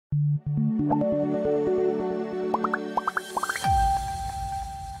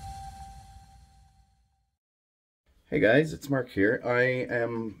Hey guys, it's Mark here. I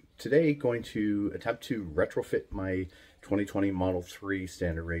am today going to attempt to retrofit my 2020 Model 3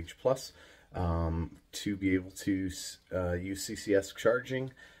 Standard Range Plus to be able to use CCS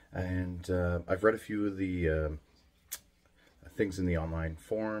charging, and I've read a few of the things in the online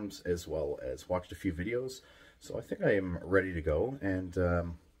forums as well as watched a few videos, so I think I am ready to go, and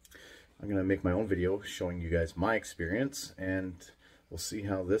I'm going to make my own video showing you guys my experience, and we'll see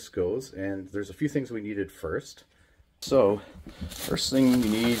how this goes. And there's a few things we needed first. So, first thing you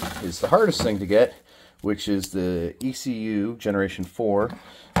need is the hardest thing to get, which is the ECU Generation 4,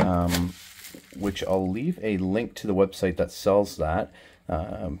 which I'll leave a link to the website that sells that.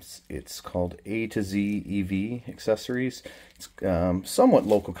 It's called A to Z EV Accessories. It's somewhat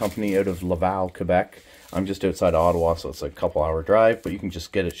local company out of Laval, Quebec. I'm just outside Ottawa, so it's like a couple-hour drive, but you can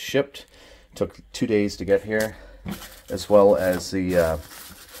just get it shipped. It took 2 days to get here, as well as the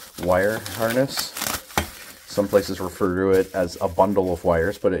wire harness. Some places refer to it as a bundle of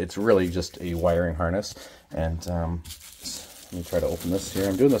wires, but it's really just a wiring harness. And let me try to open this here.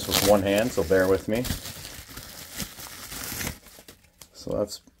 I'm doing this with one hand, so bear with me. So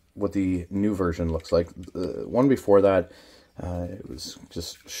that's what the new version looks like. The one before that, it was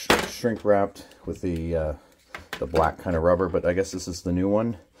just shrink wrapped with the black kind of rubber, but I guess this is the new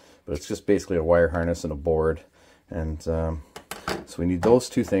one. But it's just basically a wire harness and a board. And so we need those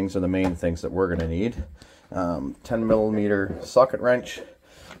two things are the main things that we're going to need. 10mm socket wrench.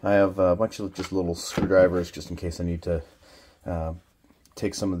 I have a bunch of just little screwdrivers just in case I need to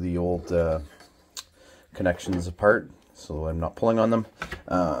take some of the old connections apart, so I'm not pulling on them.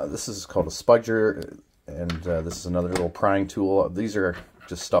 This is called a spudger, and this is another little prying tool. These are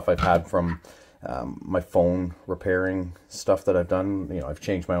just stuff I've had from my phone repairing stuff that I've done. You know, I've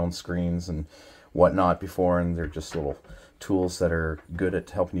changed my own screens and whatnot before, and they're just little tools that are good at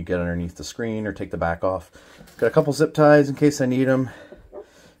helping you get underneath the screen or take the back off. Got a couple zip ties in case I need them,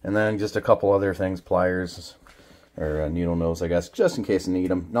 and then just a couple other things, pliers or a needle nose, I guess, just in case I need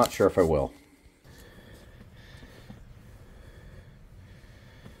them. Not sure if I will.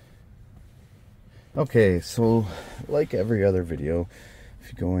 Okay, so like every other video,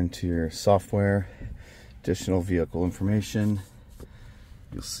 if you go into your software, additional vehicle information,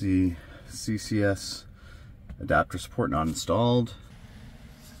 you'll see CCS adapter support not installed.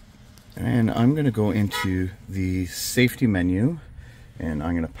 And I'm going to go into the safety menu, and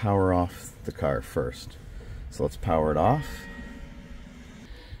I'm going to power off the car first. So let's power it off.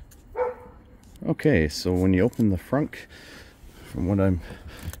 Okay, so when you open the front, from what I'm,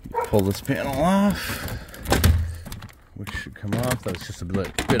 pull this panel off, which should come off. That's just a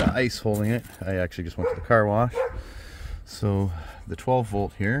bit of ice holding it. I actually just went to the car wash. So the 12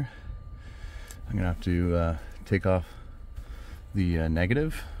 volt here, I'm going to have to take off the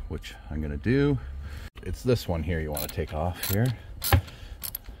negative, which I'm going to do. It's this one here you want to take off here.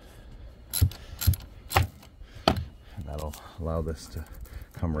 And that'll allow this to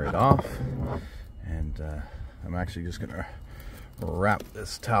come right off. And I'm actually just going to wrap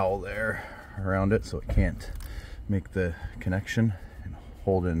this towel there around it so it can't make the connection and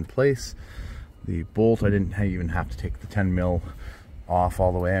hold it in place. The bolt, I didn't even have to take the 10mm off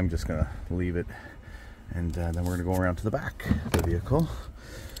all the way. I'm just going to leave it. And then we're going to go around to the back of the vehicle.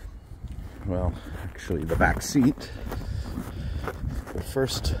 Well, actually the back seat. But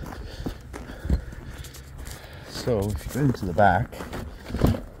first, so if you go into the back,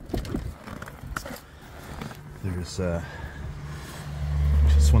 there's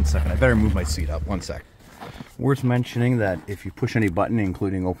just one second. I better move my seat up. One sec. Worth mentioning that if you push any button,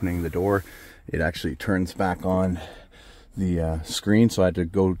 including opening the door, it actually turns back on the screen. So I had to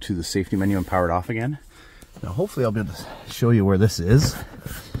go to the safety menu and power it off again. Now hopefully I'll be able to show you where this is.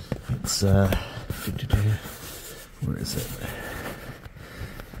 It's where is it?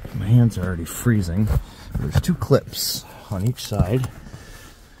 My hands are already freezing. There's two clips on each side.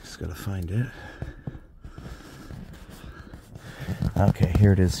 Just gotta find it. Okay,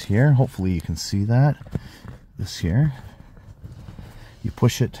 here it is here. Hopefully you can see that. This here. You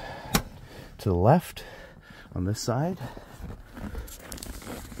push it to the left on this side.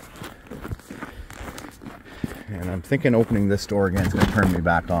 And I'm thinking opening this door again is going to turn me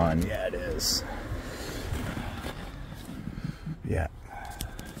back on. Yeah, it is. Yeah.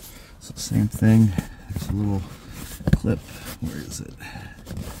 So same thing. There's a little clip. Where is it?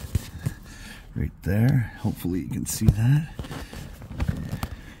 Right there. Hopefully you can see that.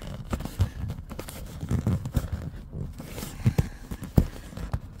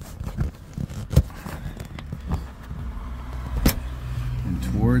 And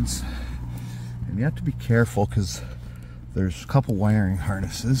towards. And you have to be careful because there's a couple wiring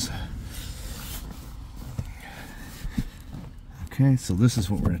harnesses. Okay, so this is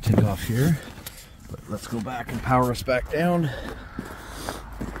what we're going to take off here. But let's go back and power us back down.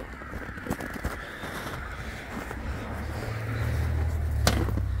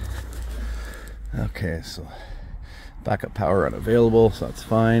 Okay, so backup power unavailable, so that's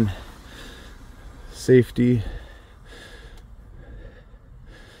fine. Safety.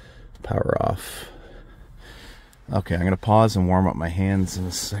 Power off. Okay, I'm going to pause and warm up my hands in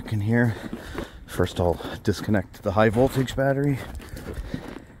a second here. First I'll disconnect the high voltage battery.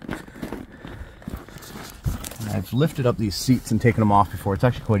 I've lifted up these seats and taken them off before. It's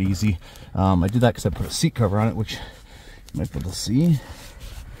actually quite easy. I did that because I put a seat cover on it, which you might be able to see.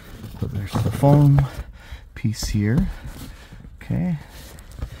 So there's the foam piece here. Okay.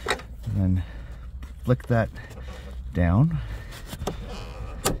 And then flick that down.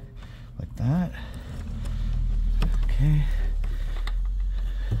 Like that. Okay.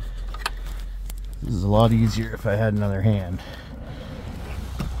 This is a lot easier if I had another hand.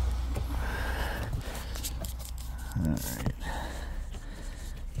 Alright.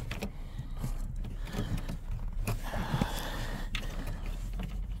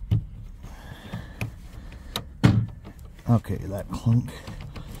 Okay, that clunk.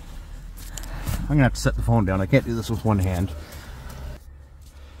 I'm gonna have to set the phone down. I can't do this with one hand.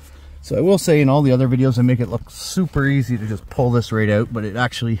 So I will say in all the other videos I make it look super easy to just pull this right out, but it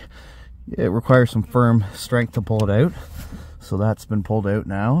actually, it requires some firm strength to pull it out. So that's been pulled out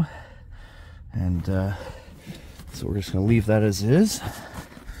now. And so we're just gonna leave that as is.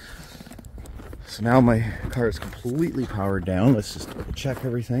 So now my car is completely powered down. Let's just double check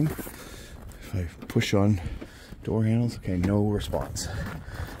everything. If I push on door handles, okay, no response.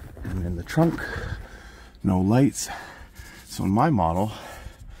 And in the trunk, no lights. So in my model,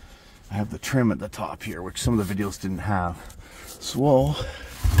 I have the trim at the top here, which some of the videos didn't have. So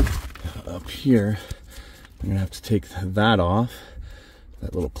up here, I'm gonna have to take that off,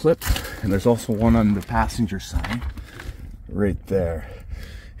 that little clip. And there's also one on the passenger side, right there.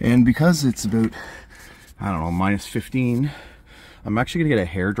 And because it's about, I don't know, minus 15, I'm actually gonna get a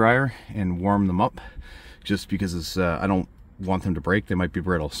hair dryer and warm them up, just because it's, I don't want them to break. They might be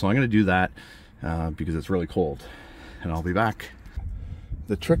brittle. So I'm gonna do that because it's really cold, and I'll be back.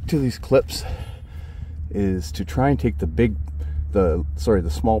 The trick to these clips is to try and take the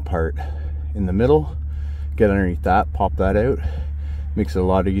small part in the middle, get underneath that, pop that out. Makes it a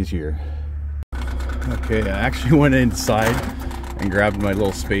lot easier. Okay, I actually went inside and grabbed my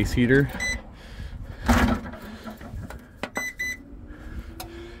little space heater.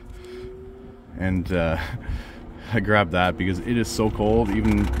 And I grabbed that because it is so cold.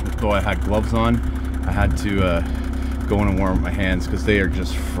 Even though I had gloves on, I had to go in and warm up my hands because they are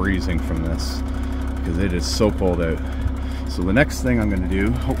just freezing from this, because it is so cold out. So the next thing I'm going to do,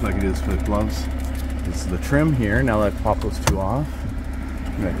 hopefully I can do this with gloves, is the trim here. Now that I've popped those two off,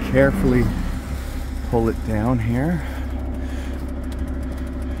 I'm going to carefully pull it down here.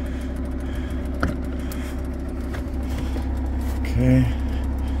 Okay.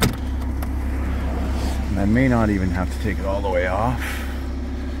 And I may not even have to take it all the way off,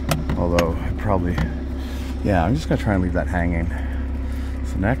 although I probably, yeah, I'm just going to try and leave that hanging.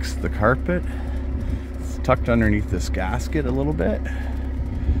 So next, the carpet. It's tucked underneath this gasket a little bit.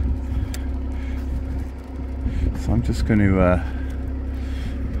 So I'm just going to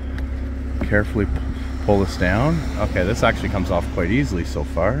carefully pull this down. Okay, this actually comes off quite easily so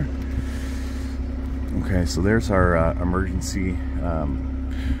far. Okay, so there's our emergency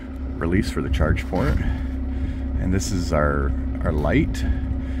release for the charge port, and this is our light.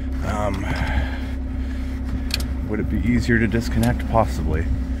 Would it be easier to disconnect? Possibly.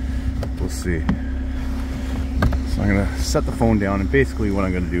 We'll see. So I'm gonna set the phone down, and basically what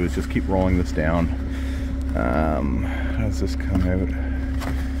I'm gonna do is just keep rolling this down. How does this come out?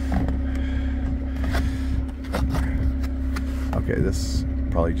 Okay, this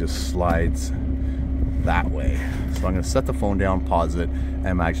probably just slides that way. So I'm going to set the phone down, pause it. I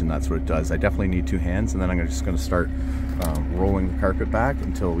imagine that's what it does. I definitely need two hands, and then I'm just going to start rolling the carpet back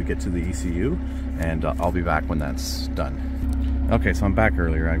until we get to the ECU, and I'll be back when that's done. Okay, so I'm back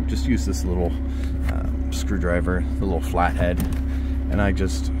earlier. I just used this little screwdriver, the little flathead, and I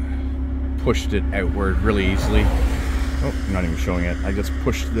just pushed it outward really easily. Oh, I'm not even showing it. I just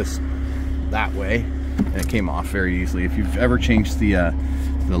pushed this that way, and it came off very easily. If you've ever changed the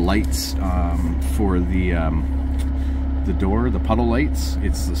lights for the door, the puddle lights,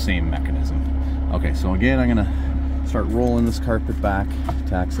 it's the same mechanism. Okay, so again, I'm gonna start rolling this carpet back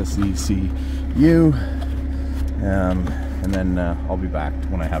to access the ECU, and then I'll be back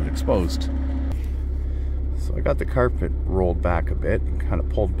when I have it exposed. So I got the carpet rolled back a bit and kind of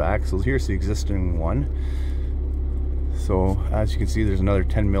pulled back. So here's the existing one. So as you can see, there's another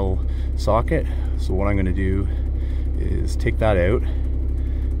 10 mil socket. So what I'm going to do is take that out,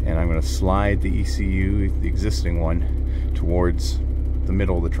 and I'm going to slide the ECU, the existing one, towards the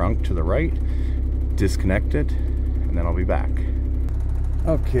middle of the trunk to the right, disconnect it, and then I'll be back.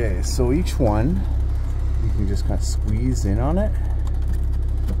 Okay, so each one, you can just kind of squeeze in on it,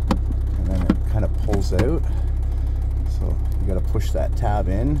 and then it kind of pulls out. So you got to push that tab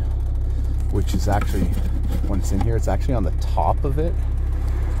in, which is actually, when it's in here, it's actually on the top of it.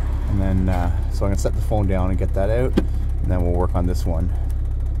 And then, so I'm going to set the phone down and get that out, and then we'll work on this one.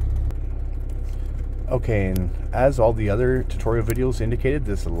 Okay, and as all the other tutorial videos indicated,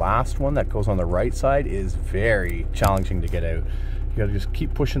 this last one that goes on the right side is very challenging to get out. You gotta just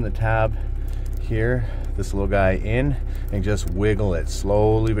keep pushing the tab here, this little guy in, and just wiggle it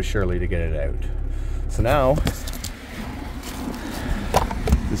slowly but surely to get it out. So now,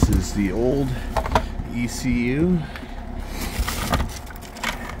 this is the old ECU,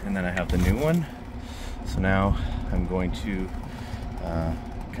 and then I have the new one. So now I'm going to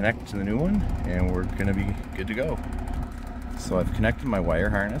connect to the new one, and we're gonna be good to go. So I've connected my wire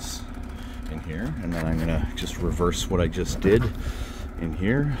harness in here, and then I'm gonna just reverse what I just did in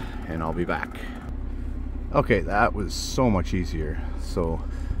here, and I'll be back. Okay, that was so much easier. So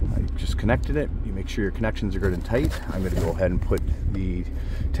I just connected it. You make sure your connections are good and tight. I'm gonna go ahead and put the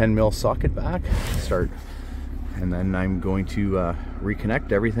 10 mil socket back, and then I'm going to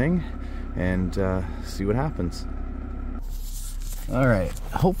reconnect everything and see what happens. All right,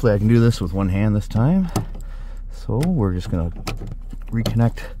 hopefully I can do this with one hand this time. So we're just gonna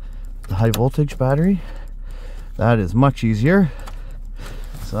reconnect the high voltage battery. That is much easier.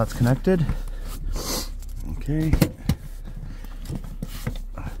 So that's connected. Okay.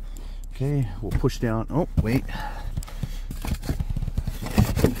 Okay, we'll push down. Oh, wait.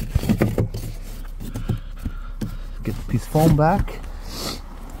 Get the piece of foam back.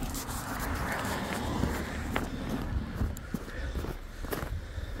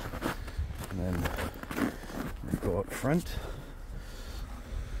 Go up front.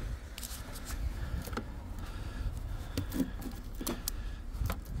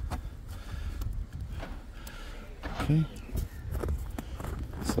 Okay.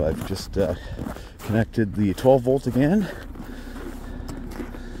 So I've just connected the 12 volt again.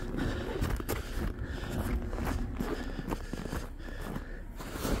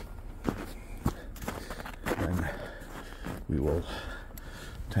 And we will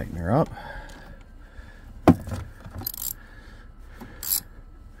tighten her up.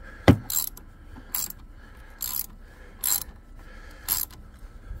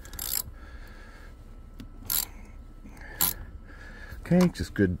 Okay,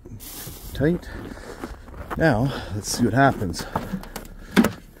 just good tight. Now, let's see what happens.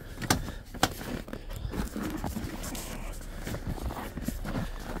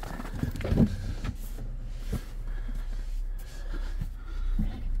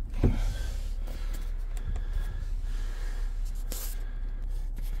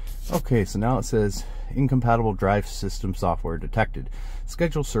 Okay, so now it says incompatible drive system software detected.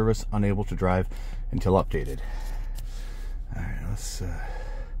 Schedule service unable to drive until updated. Alright, let's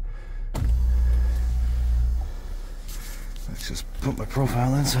just put my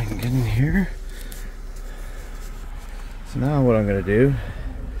profile in so I can get in here. So now what I'm going to do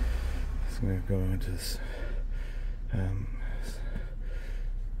is I'm going to go into this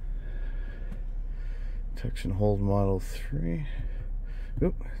touch and hold model 3.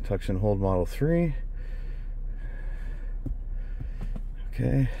 Oop, touch and hold model 3.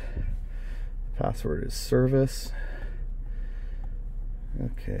 Okay. Password is service.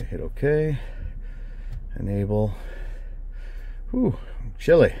 Okay, hit OK. Enable. Whew,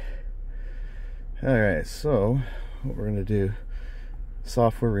 chilly. Alright, so what we're going to do,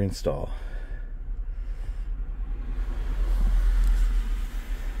 software reinstall.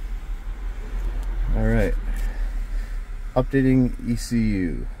 Alright, updating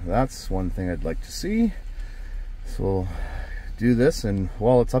ECU. That's one thing I'd like to see. So we'll do this, and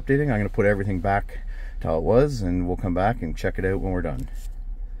while it's updating, I'm going to put everything back to how it was, and we'll come back and check it out when we're done.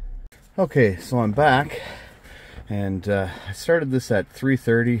 Okay, so I'm back, and I started this at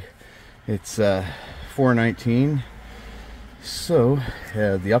 3:30. It's 4:19. So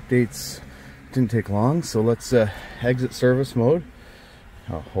the updates didn't take long, so let's exit service mode.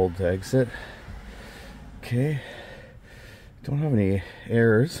 I'll hold to exit. Okay, don't have any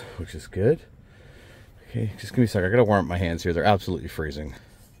errors, which is good. Okay, just give me a second. I gotta warm up my hands here. They're absolutely freezing.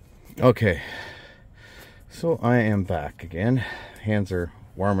 Okay, so I am back again. Hands are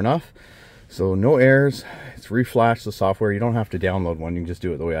warm enough, so no errors. It's reflashed the software. You don't have to download one, you can just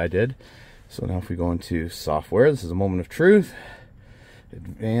do it the way I did. So now if we go into software, this is a moment of truth.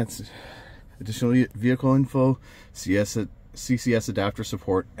 Advanced additional vehicle info, CCS adapter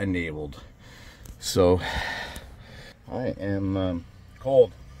support enabled. So I am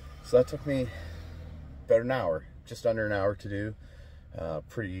cold. So that took me about an hour, just under an hour to do.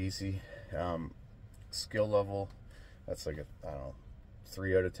 Pretty easy. Skill level, that's like a, I don't know,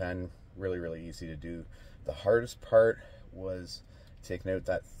 3 out of 10. Really, really easy to do. The hardest part was taking out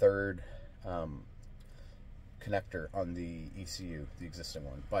that third connector on the ECU, the existing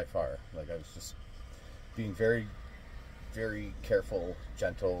one, by far. Like, I was just being very, very careful,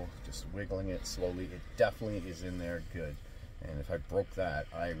 gentle, just wiggling it slowly. It definitely is in there good. And if I broke that,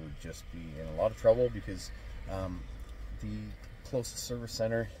 I would just be in a lot of trouble, because the closest service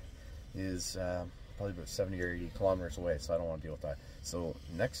center is probably about 70 or 80 kilometers away, so I don't want to deal with that. So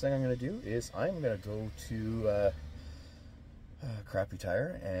next thing I'm going to do is I'm going to go to Crappy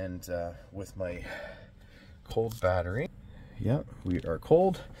Tire, and with my cold battery, yeah, we are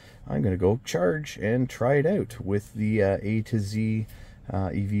cold, I'm going to go charge and try it out with the A to Z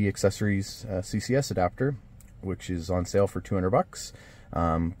EV Accessories CCS adapter, which is on sale for 200 bucks.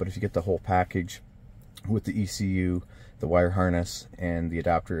 But if you get the whole package with the ECU, the wire harness, and the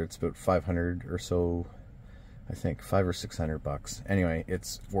adapter, it's about 500 or so, I think 500 or 600 bucks. Anyway,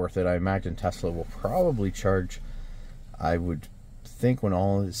 it's worth it. I imagine Tesla will probably charge, I would think when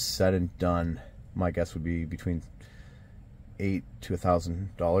all is said and done, my guess would be between $800 to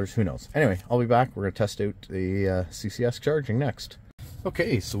 $1,000. Who knows? Anyway, I'll be back. We're going to test out the CCS charging next.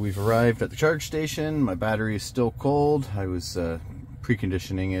 Okay, so we've arrived at the charge station. My battery is still cold. I was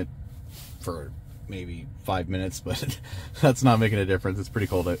preconditioning it for maybe 5 minutes, but that's not making a difference. It's pretty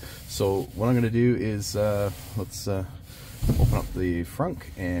cold out. So what I'm going to do is let's open up the frunk,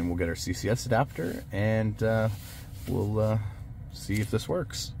 and we'll get our CCS adapter, and we'll see if this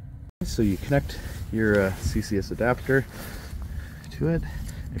works. So you connect your CCS adapter to it.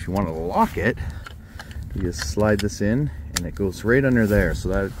 If you want to lock it, you just slide this in, and it goes right under there. So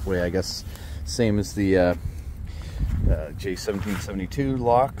that way, I guess, same as the J1772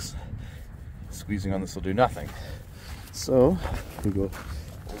 locks. Squeezing on this will do nothing. So we go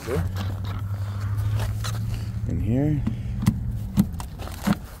over in here.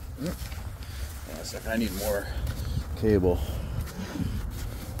 Yep. Hang on a second, I need more cable.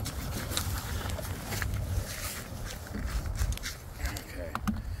 Okay.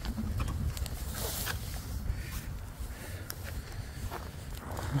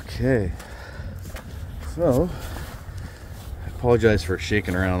 Okay. So, I apologize for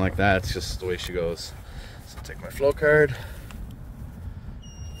shaking around like that. It's just the way she goes. So I'll take my flow card.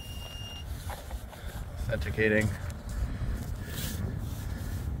 Authenticating.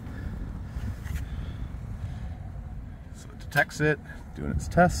 So it detects it, doing its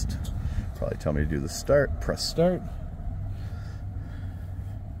test. Probably tell me to do the start, press start.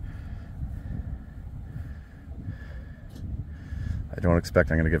 I don't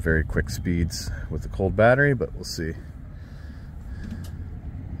expect I'm going to get very quick speeds with the cold battery, but we'll see.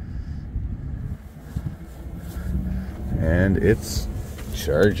 And it's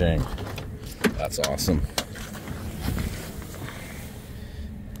charging. That's awesome.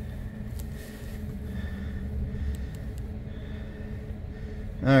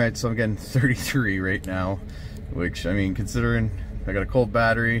 Alright, so I'm getting 33 right now, which, I mean, considering I got a cold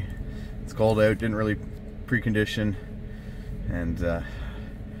battery, it's cold out, didn't really precondition. And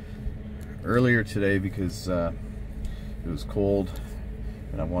earlier today, because it was cold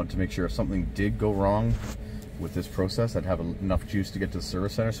and I wanted to make sure if something did go wrong with this process, I'd have enough juice to get to the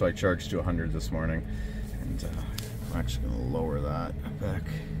service center, so I charged to 100 this morning. And I'm actually going to lower that back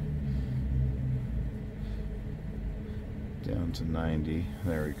down to 90.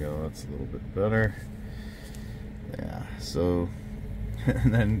 There we go, that's a little bit better. Yeah, so,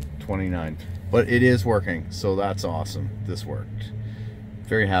 and then 29. But it is working, so that's awesome. This worked.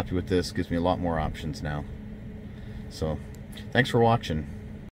 Very happy with this. Gives me a lot more options now. So, thanks for watching.